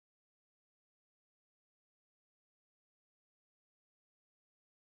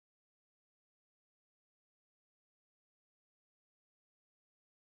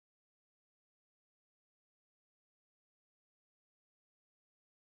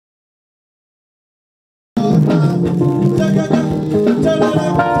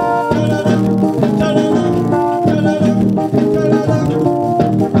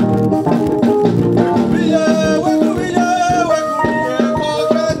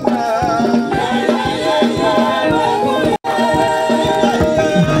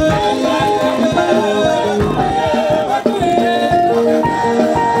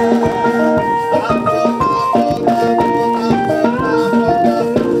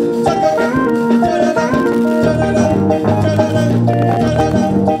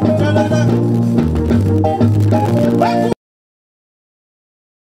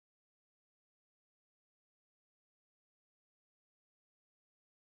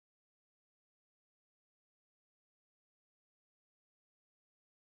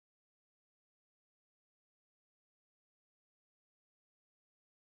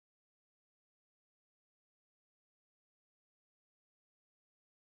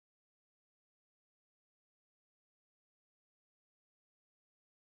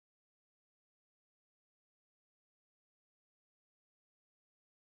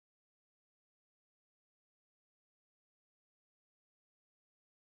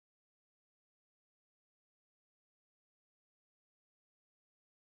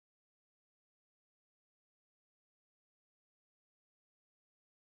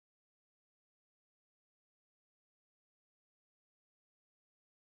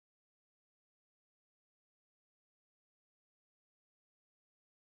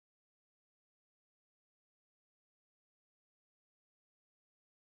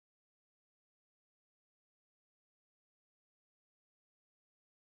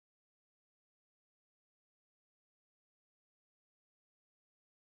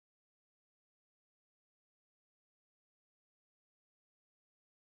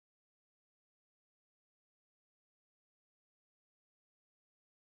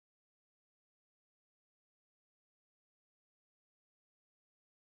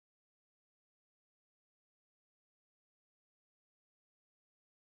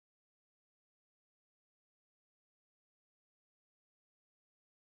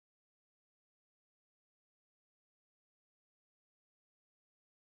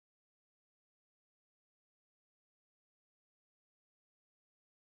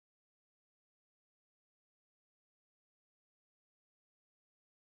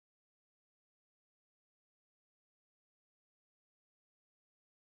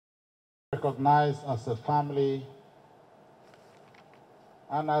Recognized as a family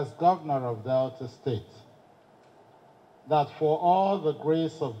and as governor of Delta State, that for all the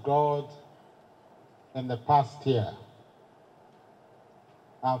grace of God in the past year,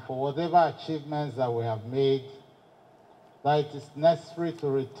 and for whatever achievements that we have made, that it is necessary to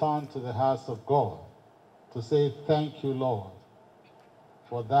return to the house of God to say thank you, Lord,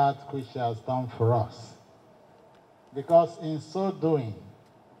 for that which He has done for us. Because in so doing,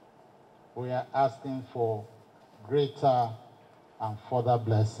 we are asking for greater and further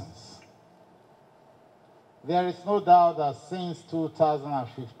blessings. There is no doubt that since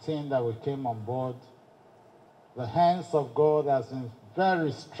 2015 that we came on board, the hands of God has been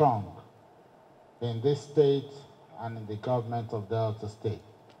very strong in this state and in the government of Delta State.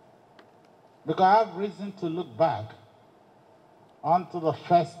 Because I have reason to look back onto the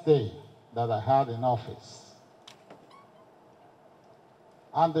first day that I had in office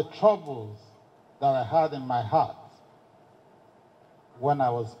and the troubles that I had in my heart when I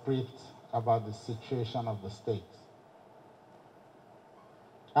was briefed about the situation of the state.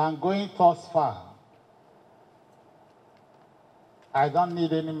 And going thus far, I don't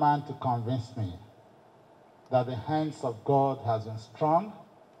need any man to convince me that the hands of God has been strong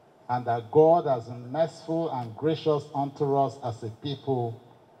and that God has been merciful and gracious unto us as a people,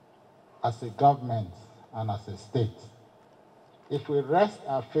 as a government, and as a state. If we rest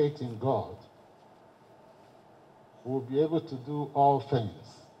our faith in God, we'll be able to do all things.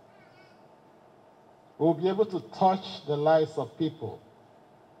 We'll be able to touch the lives of people.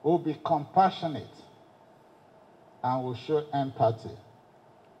 We'll be compassionate and we'll show empathy.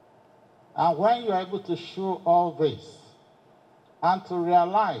 And when you're able to show all this and to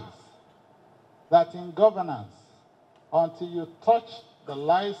realize that in governance, until you touch the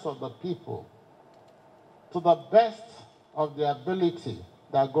lives of the people to the best of the ability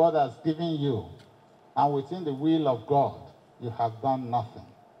that God has given you and within the will of God, you have done nothing.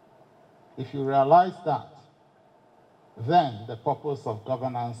 If you realize that, then the purpose of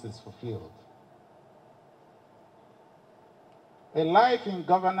governance is fulfilled. A life in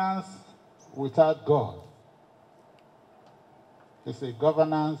governance without God is a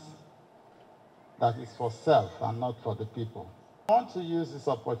governance that is for self and not for the people. I want to use this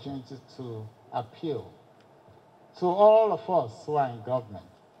opportunity to appeal to all of us who are in government,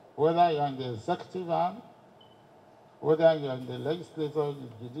 whether you're in the executive arm, whether you're in the legislature or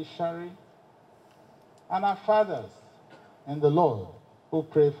the judiciary, and our fathers in the Lord who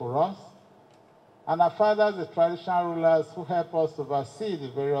pray for us, and our fathers, the traditional rulers who help us oversee the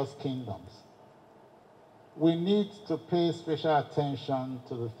various kingdoms. We need to pay special attention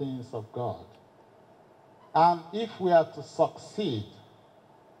to the things of God. And if we are to succeed,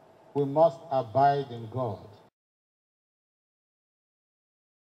 we must abide in God.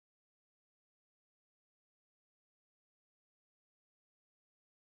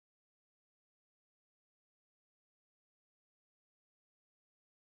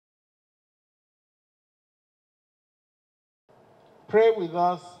 Pray with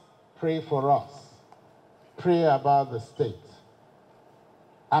us, pray for us. Pray about the state.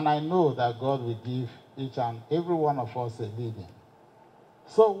 And I know that God will give each and every one of us a leading.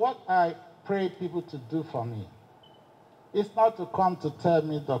 So what I pray people to do for me is not to come to tell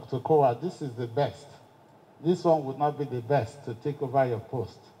me, Dr. Okowa, this is the best. This one would not be the best to take over your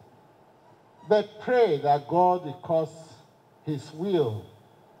post. But pray that God will cause his will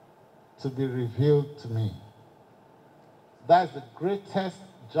to be revealed to me. That's the greatest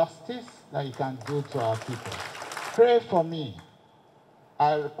justice that you can do to our people. Pray for me.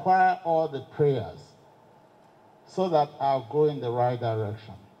 I require all the prayers so that I'll go in the right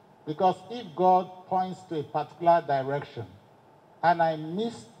direction. Because if God points to a particular direction and I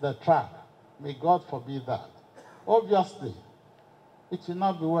miss the track, may God forbid that. Obviously, it will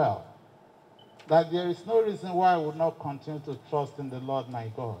not be well. That there is no reason why I would not continue to trust in the Lord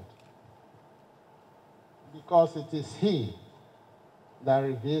my God. Because it is he that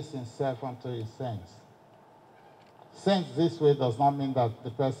reveals himself unto his saints. Saints this way does not mean that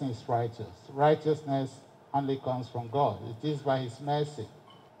the person is righteous. Righteousness only comes from God. It is by his mercy.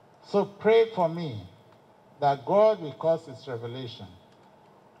 So pray for me that God will cause his revelation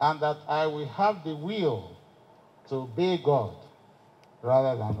and that I will have the will to obey God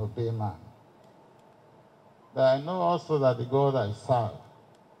rather than obey man. But I know also that the God I serve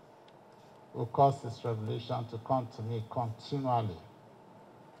will cause his revelation to come to me continually.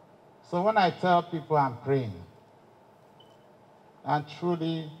 So when I tell people I'm praying, I'm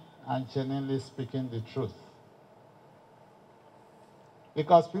truly and genuinely speaking the truth.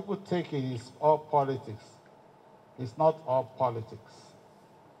 Because people take it as all politics. It's not all politics.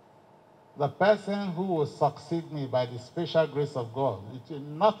 The person who will succeed me by the special grace of God, it will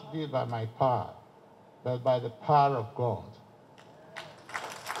not be by my power, but by the power of God.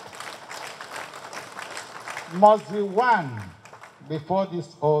 Must be one before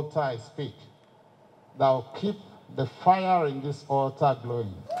this altar I speak that will keep the fire in this altar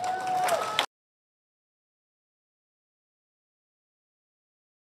glowing.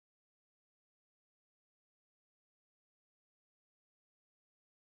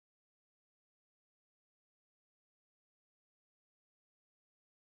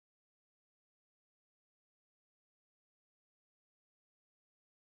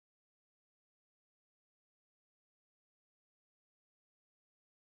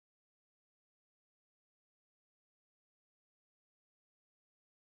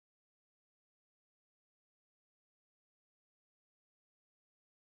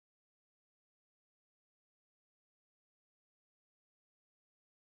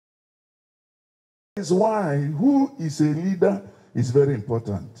 That is why who is a leader is very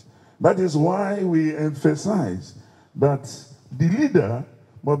important. That is why we emphasize that the leader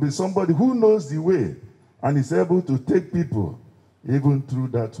must be somebody who knows the way and is able to take people even through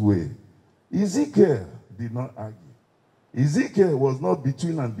that way. Ezekiel did not argue. Ezekiel was not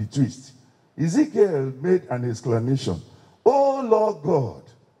between and betwixt. Ezekiel made an exclamation, "Oh Lord God,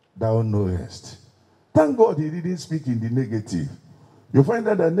 thou knowest." Thank God he didn't speak in the negative. You find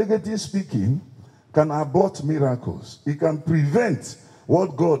that the negative speaking can abort miracles. It can prevent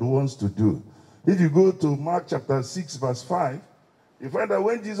what God wants to do. If you go to Mark chapter 6 verse 5, you find that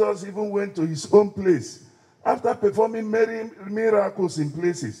when Jesus even went to his own place, after performing many miracles in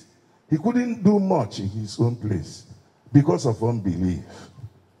places, he couldn't do much in his own place because of unbelief.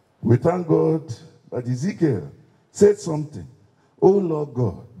 We thank God that Ezekiel said something. "Oh Lord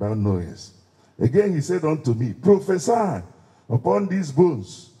God, thou knowest." Again he said unto me, "Prophesy upon these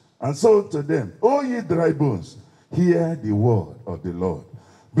bones, and so unto them, O ye dry bones, hear the word of the Lord."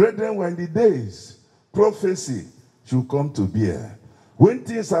 Brethren, when the days prophecy should come to bear, when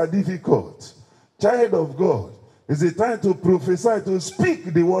things are difficult, child of God, it's a time to prophesy, to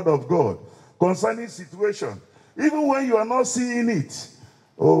speak the word of God concerning situation. Even when you are not seeing it,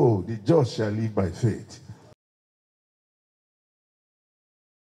 oh, the just shall live by faith.